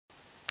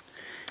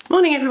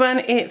Morning everyone,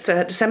 it's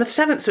December the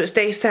 7th, so it's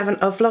day 7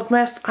 of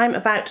Vlogmas. I'm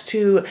about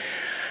to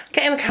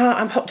get in the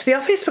car and pop to the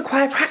office for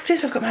choir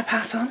practice. I've got my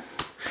pass on.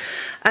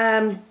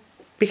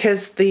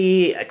 Because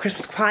the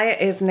Christmas choir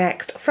is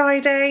next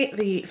Friday,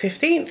 the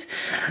 15th.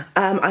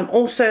 I'm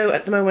also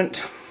at the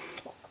moment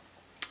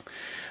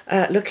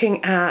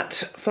looking at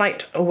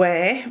Flight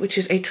Aware, which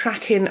is a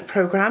tracking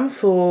programme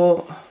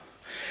for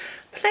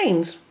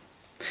planes.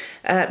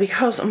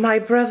 Because my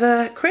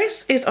brother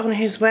Chris is on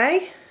his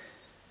way.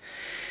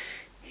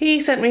 He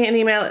sent me an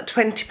email at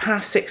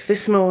 6:20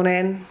 this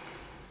morning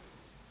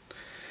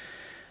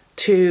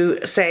to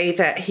say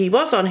that he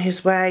was on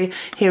his way.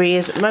 Here he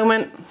is at the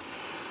moment.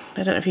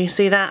 I don't know if you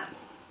see that.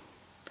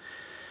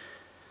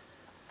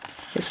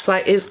 His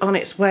flight is on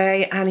its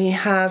way and he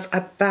has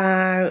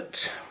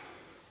about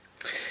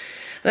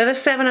another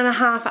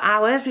 7.5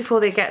 hours before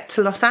they get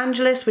to Los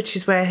Angeles, which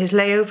is where his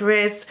layover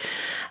is.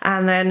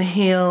 And then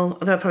they'll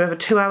probably have a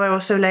 2-hour or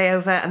so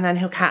layover, and then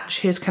he'll catch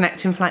his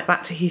connecting flight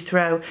back to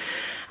Heathrow,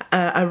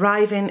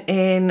 arriving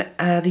in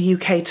the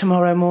UK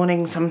tomorrow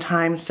morning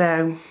sometime.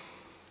 So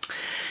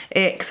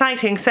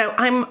exciting. So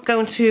I'm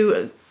going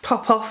to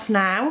pop off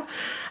now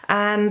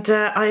and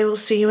I will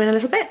see you in a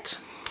little bit.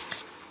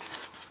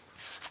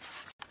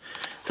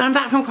 So I'm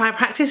back from choir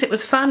practice. It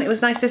was fun. It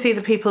was nice to see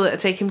the people that are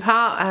taking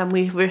part.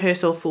 We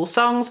rehearsed all 4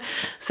 songs.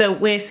 So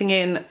we're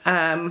singing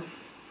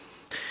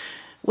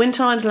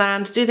Winterland's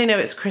Land, Do They Know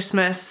It's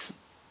Christmas,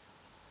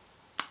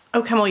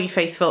 Oh Come All Ye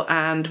Faithful,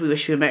 and We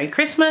Wish You a Merry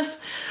Christmas.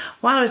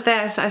 While I was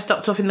there, I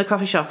stopped off in the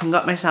coffee shop and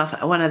got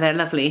myself one of their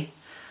lovely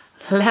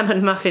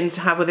lemon muffins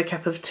to have with a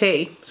cup of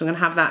tea. So I'm going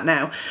to have that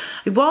now.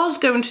 I was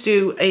going to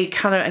do a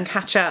colour and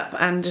catch up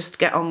and just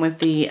get on with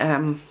the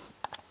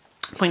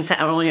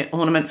poinsettia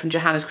ornament from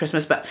Johanna's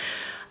Christmas, but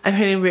I'm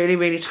feeling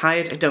really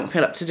tired. I don't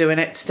feel up to doing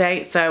it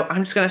today, so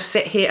I'm just going to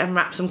sit here and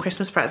wrap some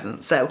Christmas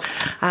presents. So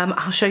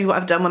I'll show you what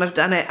I've done when I've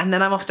done it, and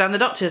then I'm off down the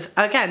doctor's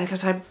again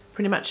because I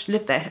pretty much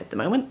live there at the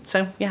moment.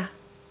 So yeah.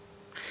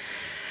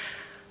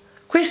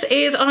 Chris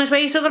is on his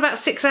way. He's still got about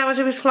 6 hours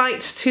of his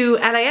flight to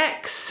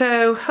LAX,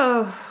 so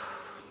oh,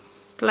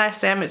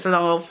 bless him. It's a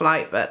long old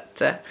flight, but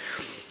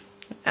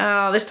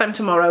this time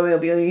tomorrow he'll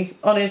be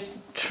on the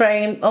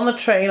train on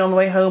the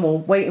way home, or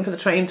waiting for the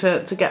train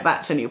to get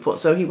back to Newport,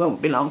 so he won't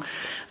be long.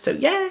 So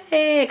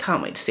yay,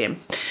 can't wait to see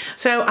him.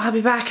 So I'll be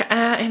back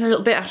in a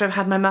little bit after I've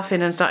had my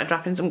muffin and started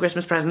wrapping some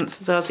Christmas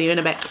presents, so I'll see you in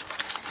a bit.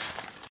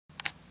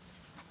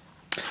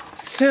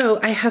 So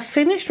I have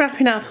finished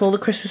wrapping up all the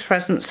Christmas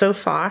presents so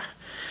far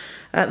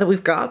that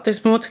we've got.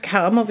 There's more to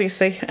come,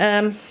 obviously.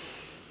 There's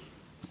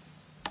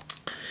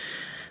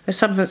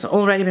some that's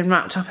already been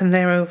wrapped up and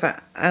they're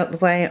out the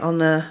way on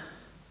the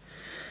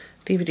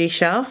DVD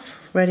shelf,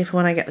 ready for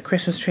when I get the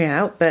Christmas tree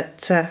out.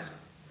 But so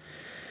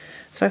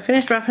I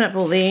finished wrapping up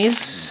all these.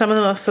 Some of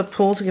them are for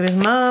Paul to give his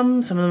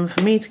mum, some of them are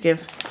for me to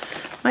give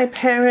my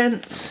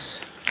parents.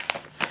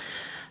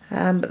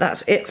 But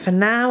that's it for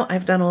now.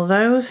 I've done all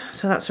those,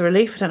 so that's a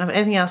relief. I don't have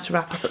anything else to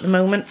wrap up at the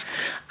moment.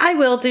 I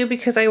will do,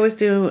 because I always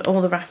do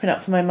all the wrapping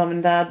up for my mum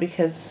and dad,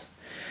 because,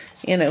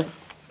 you know,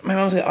 my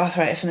mum's got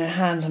arthritis in her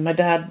hands and my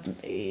dad,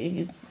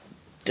 he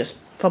just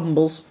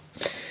fumbles.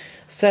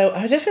 So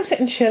I've just been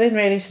sitting chilling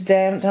really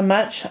today. I haven't done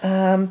much.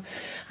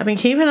 I've been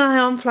keeping an eye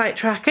on Flight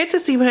Tracker to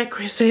see where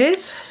Chris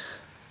is.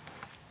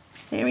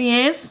 There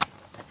he is.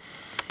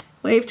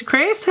 Wave to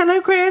Chris. Hello,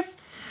 Chris.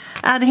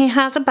 And he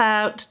has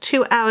about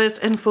 2 hours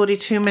and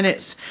 42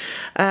 minutes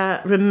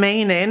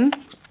remaining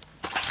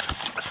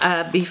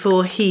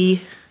before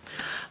he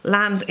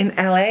lands in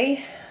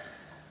LA.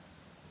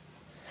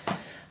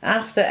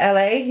 After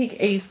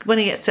LA, when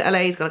he gets to LA,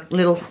 he's got a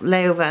little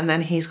layover, and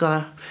then he's got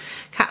to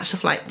catch the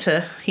flight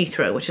to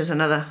Heathrow, which is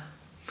another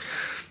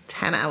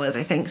 10 hours,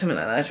 I think, something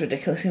like that. It's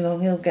ridiculously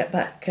long. He'll get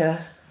back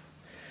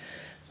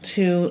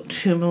to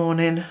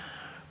morning.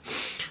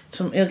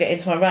 So he'll get in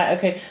tomorrow. Right,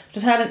 okay.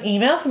 Just had an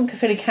email from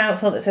Caerphilly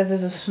Council that says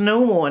there's a snow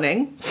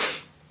warning.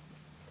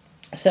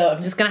 So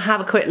I'm just going to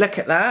have a quick look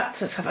at that.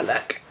 So let's have a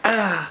look.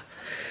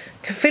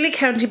 Caerphilly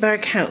County Borough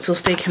Council,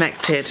 stay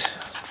connected.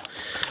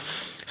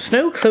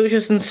 Snow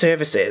closures and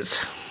services.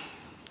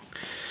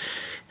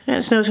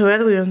 It's snow to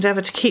weather, we will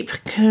endeavour to keep.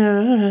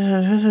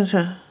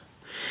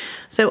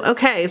 So,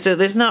 okay, so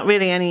there's not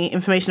really any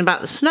information about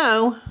the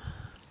snow.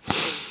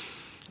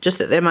 Just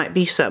that there might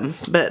be some,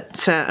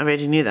 but I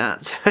already knew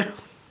that. So.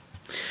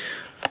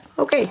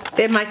 Okay,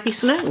 there might be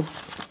snow.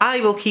 I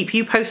will keep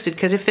you posted,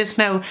 because if there's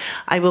snow,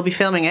 I will be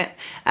filming it.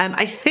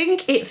 I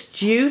think it's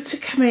due to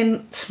come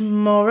in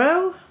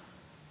tomorrow.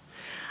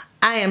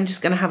 I am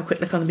just going to have a quick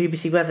look on the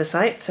BBC weather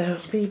site. So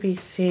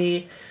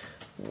BBC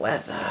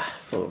weather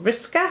for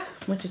Risca,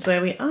 which is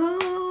where we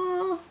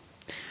are.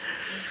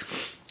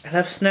 I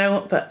love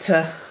snow, but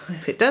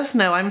if it does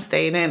snow, I'm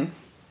staying in.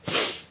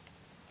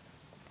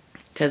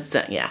 Because,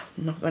 yeah,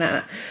 I'm not going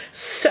out.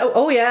 So,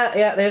 oh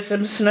yeah, there's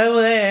some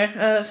snow there.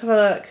 Let's have a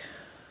look.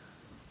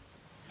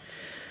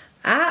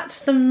 At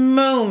the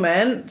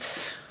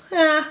moment,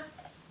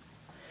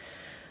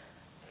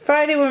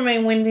 Friday will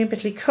remain windy and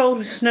bitterly cold,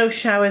 with snow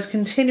showers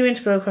continuing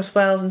to blow across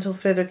Wales until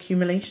further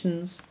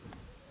accumulations.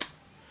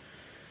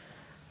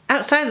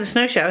 outside of the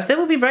snow showers, there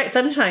will be bright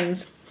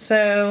sunshines.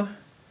 So,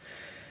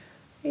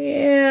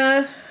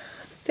 yeah,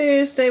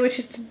 Thursday, which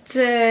is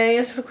today.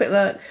 Let's have a quick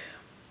look.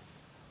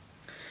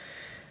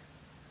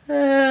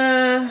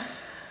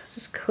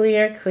 Just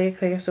clear, clear,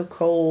 clear, so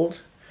cold.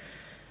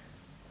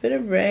 Bit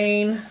of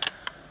rain.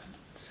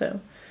 So,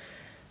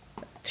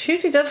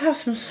 Tuesday does have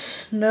some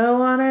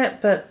snow on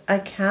it, but I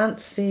can't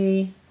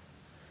see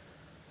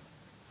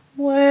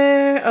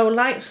where. Oh,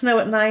 light snow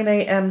at 9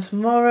 AM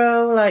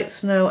tomorrow, light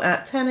snow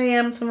at 10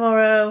 AM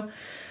tomorrow,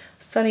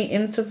 sunny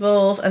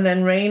intervals, and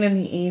then rain in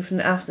the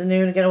evening,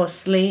 afternoon again, or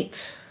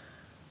sleet.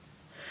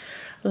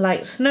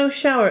 Light snow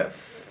shower at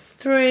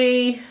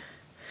 3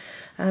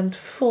 and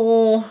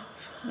 4.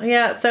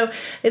 Yeah, so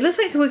it looks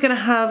like we're going to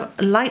have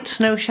light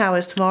snow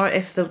showers tomorrow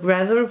if the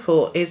weather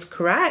report is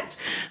correct.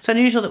 It's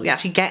unusual that we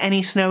actually get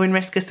any snow in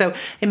Risca, so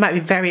it might be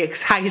very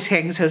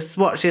exciting. So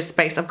watch this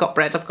space. I've got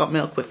bread, I've got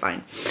milk, we're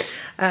fine.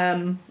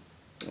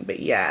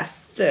 But yeah,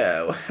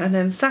 so, and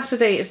then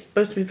Saturday is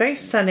supposed to be very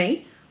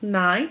sunny,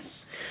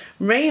 nice.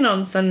 Rain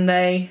on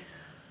Sunday.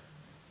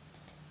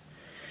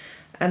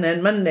 And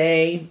then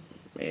Monday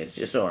is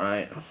just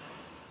alright.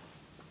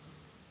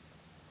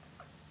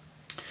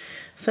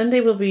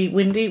 Sunday will be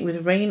windy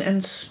with rain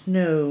and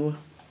snow.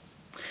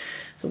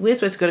 So we're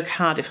supposed to go to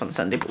Cardiff on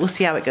Sunday, but we'll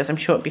see how it goes. I'm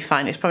sure it'll be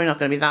fine. It's probably not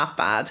going to be that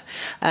bad.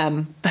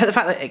 But the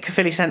fact that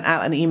Caphilly sent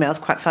out an email is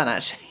quite fun,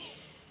 actually.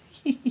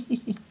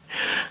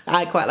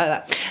 I quite like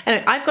that.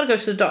 Anyway, I've got to go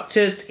to the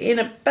doctor's in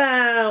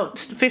about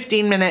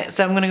 15 minutes,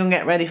 so I'm going to go and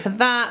get ready for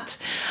that.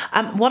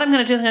 What I'm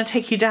going to do is I'm going to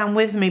take you down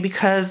with me,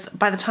 because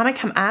by the time I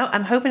come out,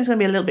 I'm hoping it's going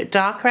to be a little bit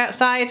darker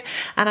outside,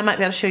 and I might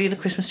be able to show you the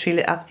Christmas tree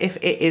lit up if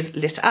it is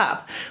lit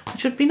up,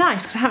 which would be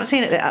nice because I haven't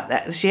seen it lit up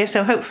there this year.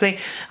 So hopefully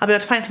I'll be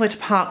able to find somewhere to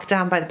park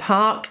down by the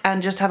park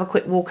and just have a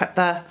quick walk up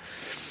the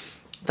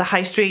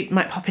high street.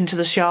 Might pop into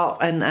the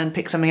shop and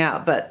pick something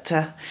out, but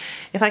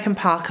if I can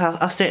park,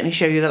 I'll certainly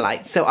show you the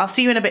lights. So I'll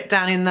see you in a bit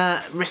down in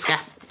the Risca.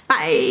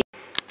 Bye.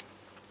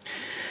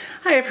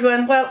 Hi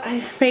everyone. Well,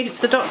 I made it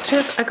to the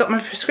doctor's. I got my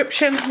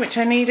prescription, which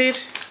I needed,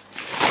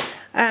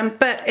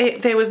 but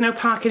there was no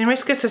parking in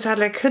Risca, so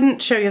sadly I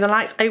couldn't show you the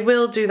lights. I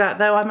will do that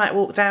though. I might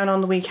walk down on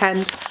the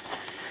weekend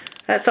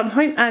at some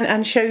point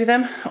and show you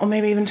them, or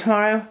maybe even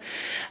tomorrow.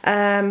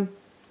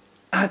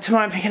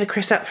 Tomorrow I'm picking a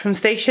Chris up from the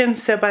station,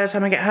 so by the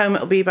time I get home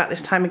it'll be about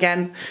this time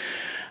again.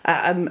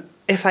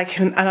 If I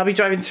can, and I'll be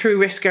driving through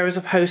Risca as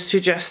opposed to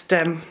just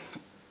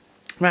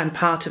around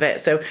part of it.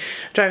 So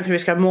driving through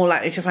Risca, I'm more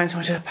likely to find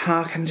somewhere to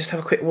park and just have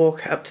a quick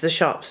walk up to the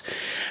shops.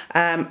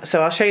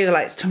 So I'll show you the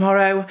lights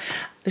tomorrow.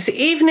 This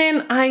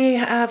evening I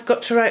have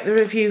got to write the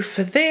review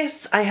for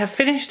this. I have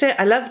finished it,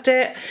 I loved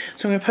it,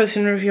 so I'm going to post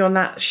a review on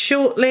that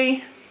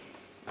shortly.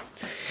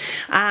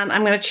 And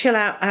I'm going to chill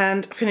out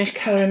and finish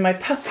colouring my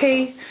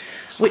puppy,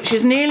 which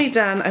is nearly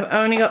done. I've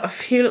only got a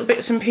few little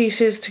bits and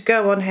pieces to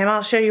go on him.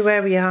 I'll show you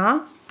where we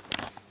are.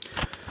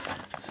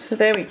 So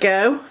there we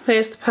go,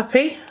 there's the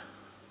puppy.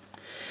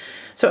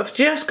 So I've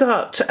just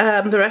got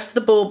the rest of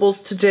the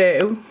baubles to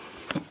do,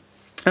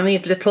 and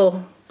these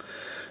little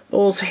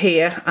balls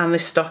here, and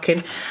this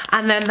stocking,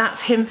 and then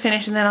that's him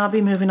finished, and then I'll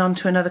be moving on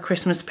to another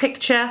Christmas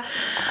picture.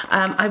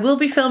 I will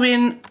be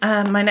filming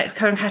my next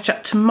colour and catch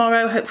up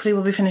tomorrow. Hopefully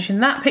we'll be finishing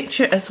that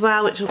picture as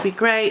well, which will be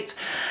great.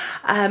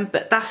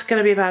 But that's going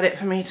to be about it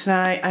for me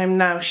tonight. I'm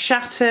now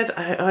shattered.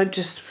 I'm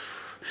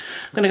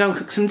going to go and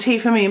cook some tea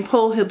for me and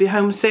Paul. He'll be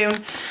home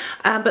soon.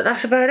 But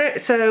that's about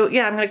it. So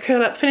yeah, I'm going to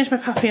curl up, finish my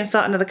puppy and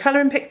start another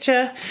colouring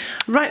picture,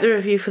 write the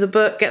review for the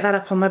book, get that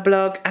up on my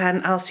blog,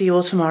 and I'll see you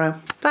all tomorrow.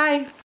 Bye.